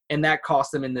chance, and that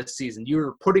cost them in this season.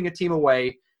 You're putting a team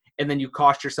away, and then you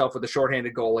cost yourself with a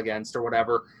shorthanded goal against or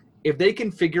whatever. If they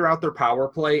can figure out their power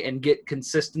play and get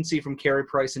consistency from Carey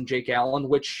Price and Jake Allen,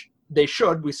 which they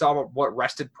should, we saw what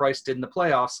rested Price did in the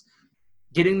playoffs,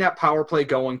 getting that power play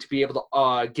going to be able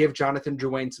to give Jonathan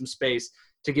Drouin some space,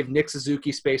 to give Nick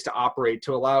Suzuki space to operate,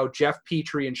 to allow Jeff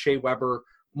Petrie and Shea Weber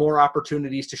more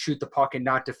opportunities to shoot the puck and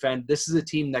not defend. This is a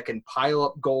team that can pile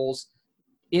up goals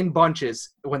in bunches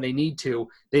when they need to.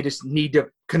 They just need to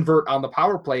convert on the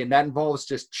power play, and that involves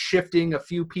just shifting a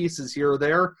few pieces here or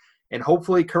there. And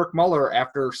hopefully Kirk Muller,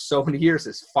 after so many years,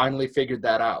 has finally figured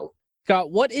that out.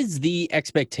 Scott, what is the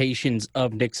expectations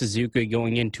of Nick Suzuki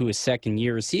going into his second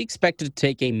year? Is he expected to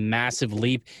take a massive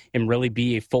leap and really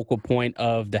be a focal point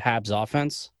of the Habs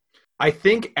offense? I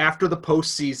think after the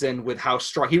postseason, with how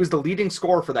strong he was, the leading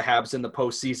scorer for the Habs in the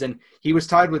postseason, he was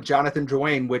tied with Jonathan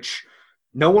Drouin, which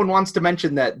no one wants to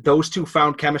mention that those two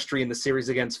found chemistry in the series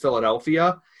against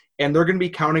Philadelphia, and they're going to be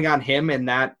counting on him and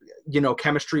that,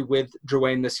 chemistry with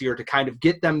Drouin this year to kind of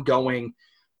get them going,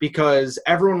 because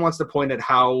everyone wants to point at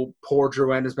how poor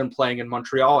Drouin has been playing in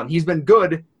Montreal, and he's been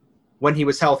good when he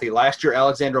was healthy. Last year,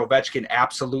 Alexander Ovechkin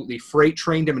absolutely freight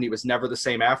trained him, and he was never the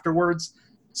same afterwards.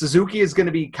 Suzuki is going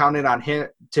to be counted on him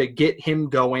to get him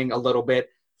going a little bit,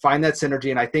 find that synergy,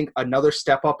 and I think another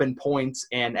step up in points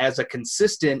and as a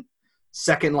consistent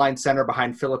second-line center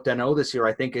behind Philip Deneau this year,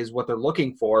 I think is what they're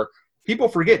looking for. People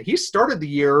forget, he started the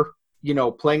year,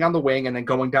 playing on the wing and then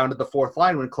going down to the fourth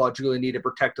line when Claude Julien needed to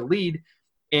protect a lead.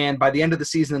 And by the end of the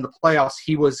season in the playoffs,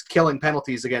 he was killing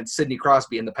penalties against Sidney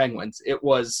Crosby and the Penguins. It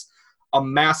was a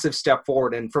massive step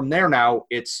forward. And from there now,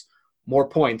 it's more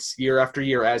points year after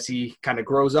year as he kind of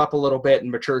grows up a little bit and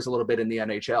matures a little bit in the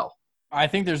NHL. I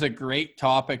think there's a great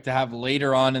topic to have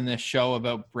later on in this show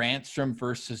about Brandstrom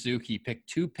versus Suzuki. Picked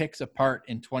 2 picks apart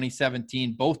in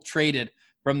 2017, both traded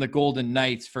from the Golden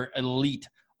Knights for elite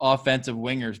offensive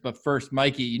wingers. But first,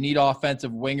 Mikey, you need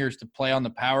offensive wingers to play on the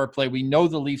power play. We know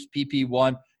the Leafs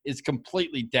PP1 is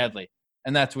completely deadly,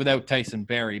 and that's without Tyson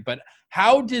Barrie. But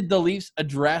how did the Leafs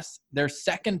address their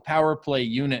second power play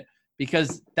unit?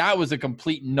 Because that was a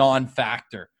complete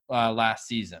non-factor last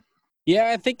season.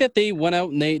 Yeah, I think that they went out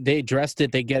and they addressed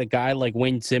it. They get a guy like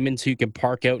Wayne Simmons who can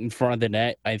park out in front of the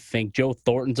net. I think Joe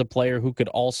Thornton's a player who could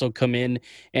also come in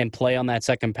and play on that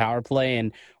second power play.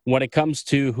 And when it comes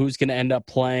to who's going to end up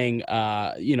playing,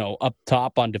 up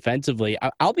top on defensively,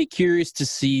 I'll be curious to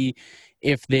see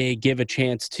if they give a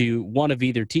chance to one of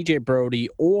either TJ Brody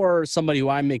or somebody who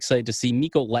I'm excited to see,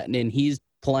 Mikko Lehtinen. He's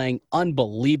playing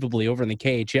unbelievably over in the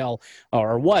KHL,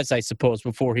 or was, I suppose,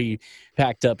 before he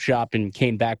packed up shop and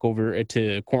came back over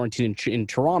to quarantine in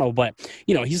Toronto. But,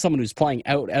 he's someone who's playing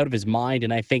out of his mind,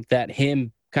 and I think that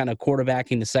him kind of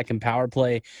quarterbacking the second power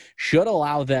play should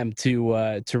allow them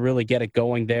to really get it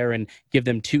going there and give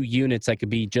them 2 units that could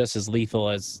be just as lethal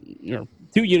as 2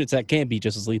 units that can be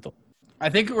just as lethal. I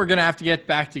think we're going to have to get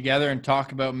back together and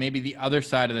talk about maybe the other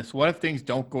side of this. What if things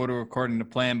don't go to according to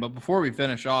plan? But before we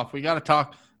finish off, we got to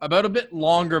talk about a bit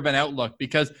longer of an outlook,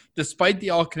 because despite the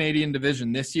All-Canadian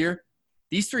division this year,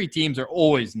 these 3 teams are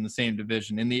always in the same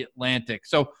division in the Atlantic.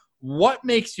 So what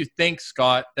makes you think,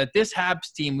 Scott, that this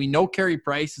Habs team, we know Carey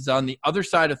Price is on the other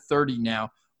side of 30 now.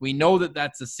 We know that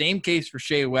that's the same case for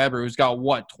Shea Weber, who's got,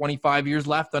 25 years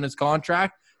left on his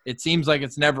contract? It seems like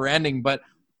it's never ending, but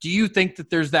do you think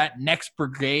that there's that next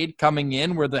brigade coming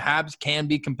in where the Habs can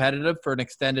be competitive for an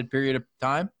extended period of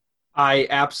time? I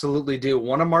absolutely do.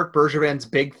 One of Marc Bergevin's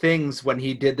big things when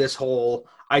he did this whole,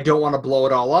 I don't want to blow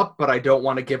it all up, but I don't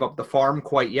want to give up the farm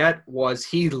quite yet, was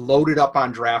he loaded up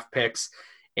on draft picks,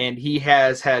 and he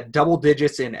has had double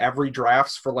digits in every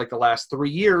drafts for like the last 3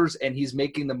 years, and he's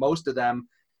making the most of them.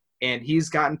 And he's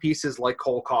gotten pieces like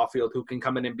Cole Caulfield, who can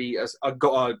come in and be a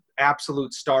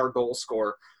absolute star goal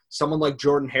scorer. Someone like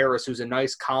Jordan Harris, who's a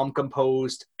nice, calm,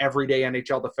 composed, everyday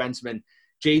NHL defenseman.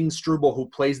 Jaden Struble, who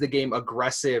plays the game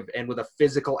aggressive and with a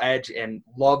physical edge and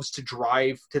loves to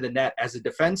drive to the net as a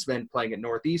defenseman playing at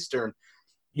Northeastern.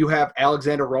 You have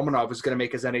Alexander Romanov, who's going to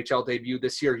make his NHL debut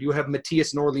this year. You have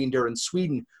Matthias Norlinder in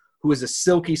Sweden, who is a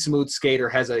silky smooth skater,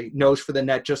 has a nose for the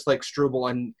net just like Struble,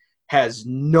 and has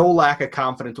no lack of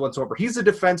confidence whatsoever. He's a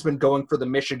defenseman going for the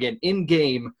Michigan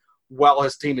in-game while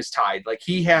his team is tied. Like,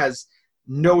 he has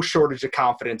no shortage of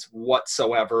confidence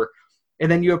whatsoever.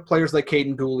 And then you have players like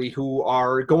Caden Gooley, who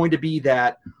are going to be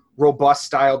that robust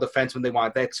style defenseman they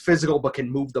want. That's physical but can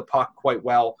move the puck quite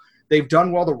well. They've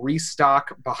done well to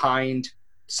restock behind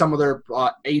some of their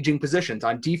aging positions.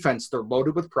 On defense, they're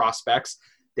loaded with prospects.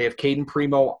 They have Caden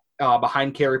Primo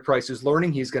behind Carey Price, who's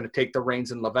learning. He's going to take the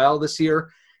reins in Laval this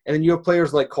year. And then you have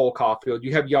players like Cole Caulfield.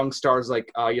 You have young stars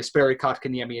like Jesperi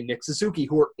Kotkaniemi and Nick Suzuki,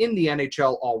 who are in the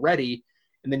NHL already.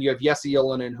 And then you have Jesse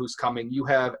Ylönen, who's coming. You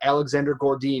have Alexander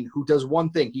Gordin, who does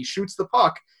one thing. He shoots the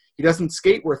puck. He doesn't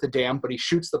skate worth a damn, but he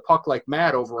shoots the puck like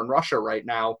mad over in Russia right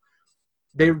now.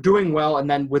 They're doing well, and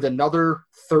then with another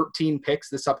 13 picks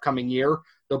this upcoming year,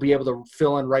 they'll be able to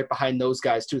fill in right behind those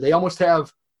guys too. They almost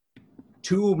have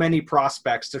too many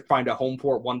prospects to find a home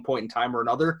for at one point in time or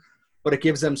another, but it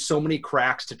gives them so many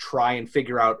cracks to try and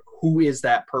figure out who is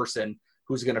that person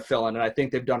who's going to fill in, and I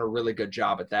think they've done a really good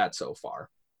job at that so far.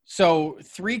 So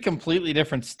 3 completely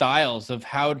different styles of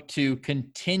how to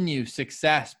continue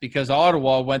success, because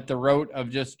Ottawa went the route of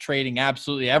just trading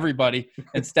absolutely everybody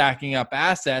and stacking up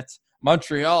assets.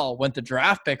 Montreal went the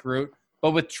draft pick route,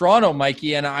 but with Toronto,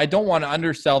 Mikey, and I don't want to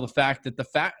undersell the fact that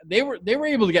they were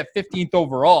able to get 15th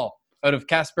overall out of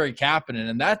Kasperi Kapanen,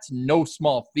 and that's no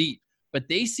small feat. But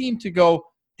they seem to go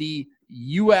the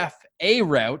UFA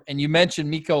route, and you mentioned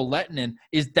Mikko Lehtinen.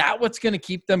 Is that what's going to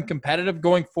keep them competitive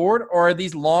going forward, or are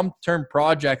these long-term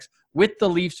projects with the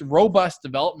Leafs' robust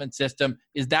development system,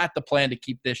 is that the plan to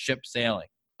keep this ship sailing?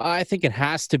 I think it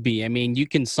has to be. I mean, you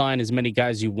can sign as many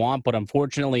guys you want, but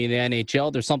unfortunately in the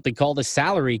NHL, there's something called a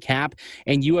salary cap,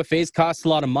 and UFAs cost a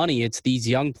lot of money. It's these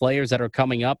young players that are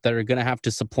coming up that are going to have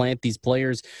to supplant these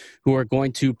players who are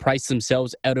going to price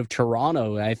themselves out of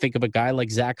Toronto. I think of a guy like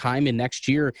Zach Hyman next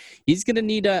year. He's going to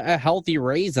need a healthy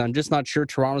raise. I'm just not sure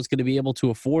Toronto's going to be able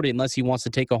to afford it unless he wants to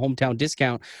take a hometown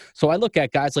discount. So I look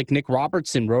at guys like Nick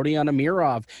Robertson, Rodion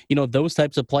Amirov, those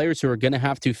types of players who are going to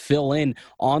have to fill in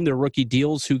on their rookie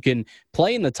deals, who can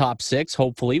play in the top 6.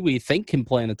 Hopefully, we think can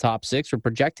play in the top 6. We're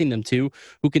projecting them to,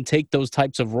 who can take those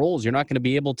types of roles. You're not going to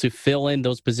be able to fill in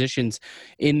those positions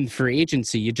in free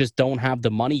agency. You just don't have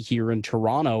the money here in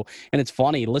Toronto. And it's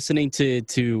funny listening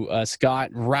to Scott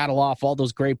rattle off all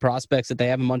those great prospects that they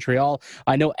have in Montreal.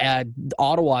 I know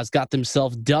Ottawa's got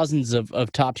themselves dozens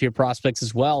of top tier prospects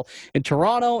as well. In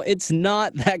Toronto, it's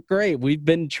not that great. We've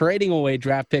been trading away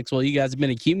draft picks while you guys have been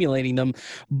accumulating them,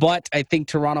 but I think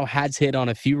Toronto has hit on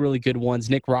a few really good ones.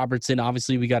 Nick Robertson,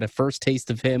 obviously, we got a first taste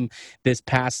of him this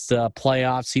past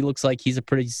playoffs. He looks like he's a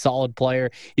pretty solid player.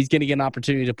 He's going to get an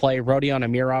opportunity to play. Rodion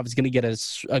Amirov is going to get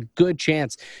a good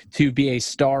chance to be a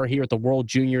star here at the World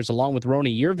Juniors, along with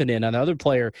Roni Järvinen, another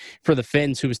player for the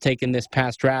Finns who was taken this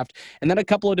past draft. And then a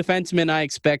couple of defensemen I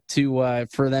expect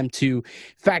for them to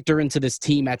factor into this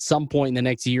team at some point in the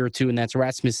next year or two, and that's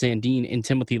Rasmus Sandin and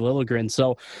Timothy Liljegren.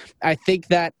 So I think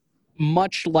that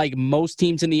much like most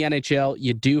teams in the NHL,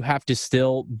 you do have to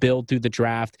still build through the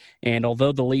draft. And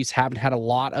although the Leafs haven't had a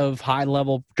lot of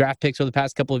high-level draft picks over the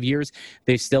past couple of years,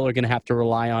 they still are going to have to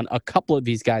rely on a couple of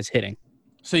these guys hitting.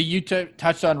 So you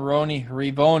touched on Roni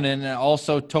Hirvonen and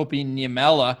also Topi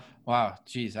Niemela. Wow,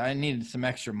 geez, I needed some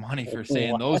extra money for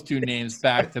saying those two names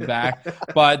back to back.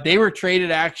 But they were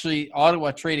traded, actually,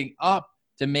 Ottawa trading up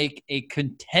to make a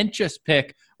contentious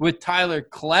pick with Tyler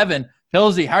Kleven.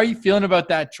 Pilsy, how are you feeling about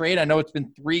that trade? I know it's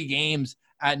been 3 games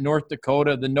at North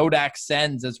Dakota, the Nodak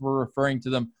Sens, as we're referring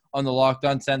to them on the Locked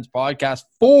On Sens podcast.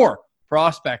 4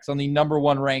 prospects on the number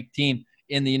 1 ranked team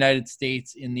in the United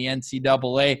States in the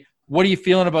NCAA. What are you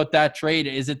feeling about that trade?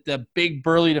 Is it the big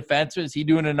burly defenseman? Is he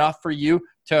doing enough for you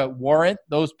to warrant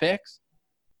those picks?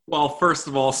 Well, first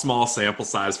of all, small sample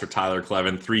size for Tyler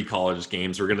Kleven, 3 college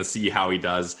games. We're going to see how he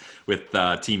does with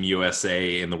Team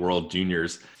USA in the World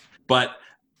Juniors. But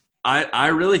I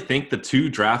really think the 2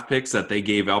 draft picks that they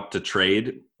gave up to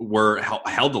trade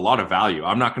held a lot of value.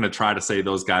 I'm not going to try to say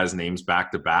those guys' names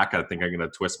back to back. I think I'm going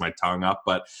to twist my tongue up.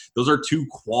 But those are 2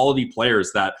 quality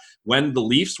players that when the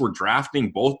Leafs were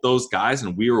drafting both those guys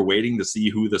and we were waiting to see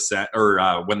who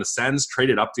when the Sens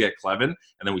traded up to get Kleven and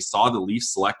then we saw the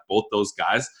Leafs select both those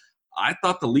guys, I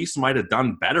thought the Leafs might have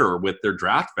done better with their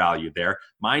draft value there.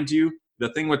 Mind you,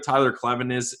 the thing with Tyler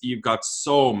Kleven is you've got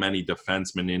so many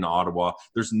defensemen in Ottawa.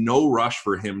 There's no rush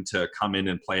for him to come in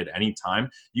and play at any time.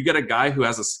 You get a guy who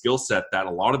has a skill set that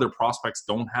a lot of their prospects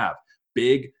don't have.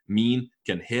 Big, mean,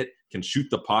 can hit, can shoot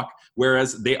the puck,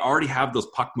 whereas they already have those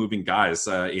puck-moving guys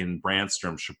in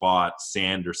Brandstrom, Chabot,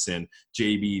 Sanderson,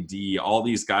 JBD, all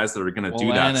these guys that are going to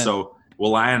do that. So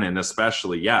Willanen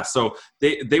especially, yeah. So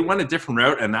they went a different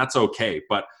route, and that's okay.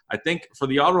 But I think for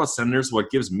the Ottawa Senators, what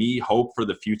gives me hope for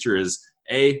the future is,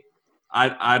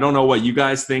 I don't know what you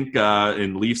guys think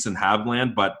in Leafs and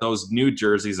Habland, but those new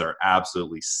jerseys are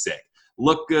absolutely sick.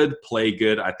 Look good, play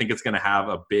good. I think it's going to have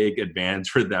a big advantage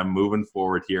for them moving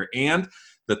forward here. And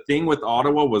the thing with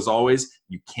Ottawa was always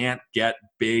you can't get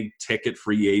big ticket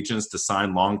free agents to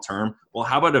sign long-term. Well,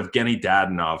 how about Evgeny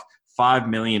Dadonov, $5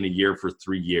 million a year for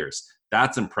 3 years?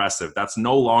 That's impressive. That's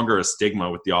no longer a stigma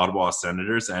with the Ottawa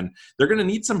Senators, and they're going to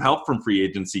need some help from free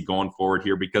agency going forward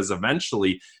here because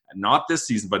eventually, not this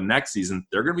season, but next season,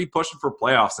 they're going to be pushing for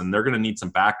playoffs, and they're going to need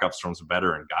some backups from some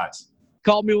veteran guys.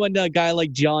 Call me when a guy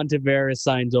like John Tavares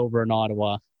signs over in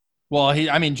Ottawa. Well,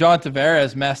 John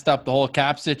Tavares messed up the whole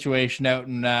cap situation out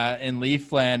in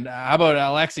Leafland. How about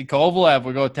Alexei Kovalev?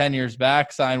 We go 10 years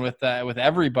back, sign with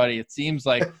everybody. It seems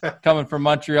like coming from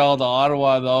Montreal to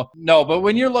Ottawa, though. No, but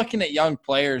when you're looking at young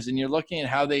players and you're looking at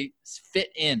how they fit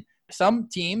in, some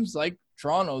teams like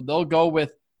Toronto, they'll go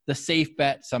with the safe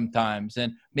bet sometimes,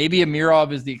 and maybe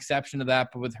Amirov is the exception to that.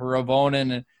 But with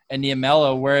Hirvonen and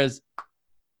Niemela, whereas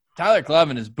Tyler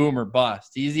Kleven is boom or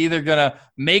bust. He's either going to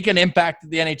make an impact at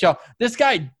the NHL. This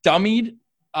guy dummied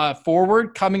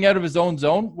forward coming out of his own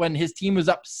zone when his team was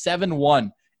up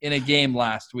 7-1 in a game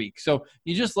last week. So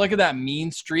you just look at that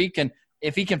mean streak, and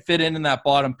if he can fit in that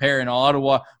bottom pair in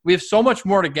Ottawa, we have so much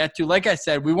more to get to. Like I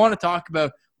said, we want to talk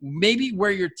about maybe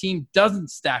where your team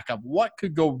doesn't stack up, what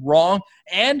could go wrong,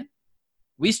 and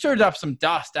we stirred up some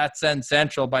dust at Sens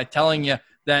Central by telling you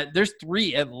that there's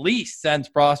 3 at least Sens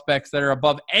prospects that are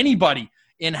above anybody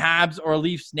in Habs or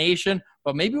Leafs Nation.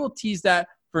 But maybe we'll tease that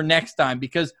for next time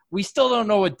because we still don't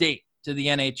know a date to the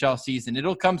NHL season.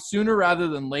 It'll come sooner rather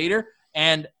than later.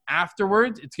 And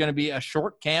afterwards, it's going to be a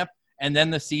short camp and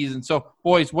then the season. So,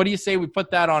 boys, what do you say we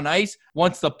put that on ice?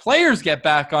 Once the players get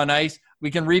back on ice, we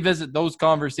can revisit those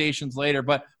conversations later.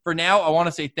 But for now, I want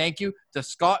to say thank you to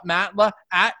Scott Matla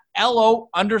at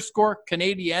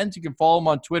LO_Canadiens. You can follow him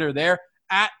on Twitter there.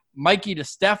 At Mikey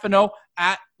DeStefano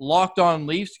at Locked On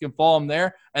Leafs. You can follow him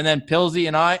there. And then Pilsy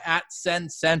and I at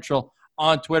Sens Central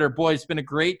on Twitter. Boys, it's been a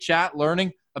great chat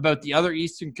learning about the other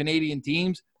Eastern Canadian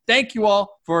teams. Thank you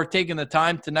all for taking the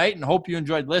time tonight and hope you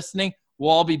enjoyed listening.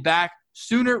 We'll all be back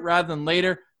sooner rather than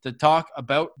later to talk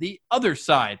about the other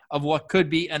side of what could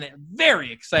be a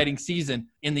very exciting season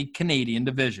in the Canadian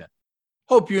division.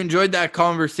 Hope you enjoyed that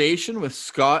conversation with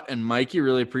Scott and Mikey.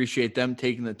 Really appreciate them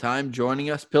taking the time joining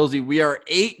us. Pilsy, we are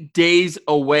 8 days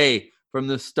away from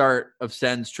the start of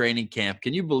Sens training camp.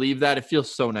 Can you believe that? It feels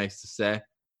so nice to say.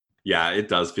 Yeah, it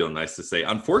does feel nice to say.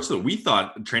 Unfortunately, we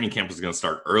thought training camp was going to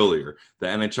start earlier. The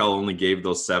NHL only gave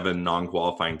those 7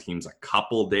 non-qualifying teams a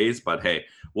couple days, but hey,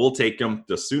 we'll take them.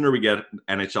 The sooner we get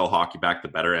NHL hockey back, the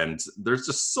better. And there's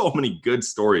just so many good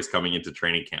stories coming into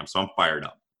training camp, so I'm fired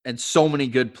up. And so many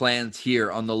good plans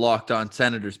here on the Locked On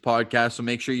Senators podcast. So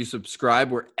make sure you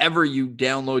subscribe wherever you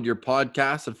download your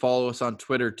podcast and follow us on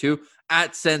Twitter too,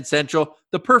 at Sens Central,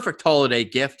 the perfect holiday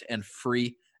gift and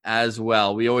free as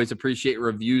well. We always appreciate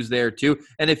reviews there too.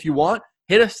 And if you want,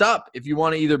 hit us up. If you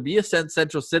want to either be a Sens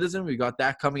Central citizen, we got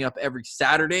that coming up every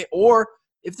Saturday, or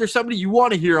if there's somebody you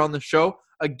want to hear on the show,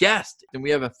 a guest, and we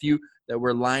have a few that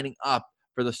we're lining up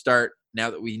for the start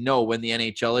now that we know when the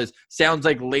NHL is. Sounds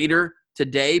like later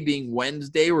Today being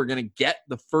Wednesday, we're going to get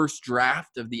the first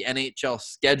draft of the NHL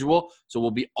schedule. So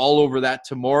we'll be all over that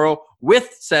tomorrow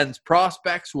with Sens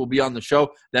prospects who will be on the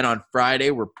show. Then on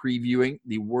Friday, we're previewing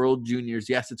the World Juniors.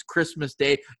 Yes, it's Christmas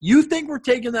Day. You think we're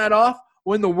taking that off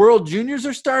when the World Juniors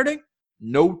are starting?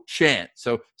 No chance.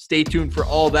 So stay tuned for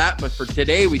all that. But for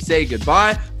today, we say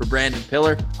goodbye. For Brandon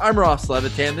Pillar, I'm Ross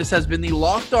Levitan. This has been the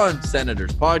Locked On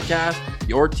Senators podcast,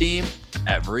 your team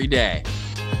every day.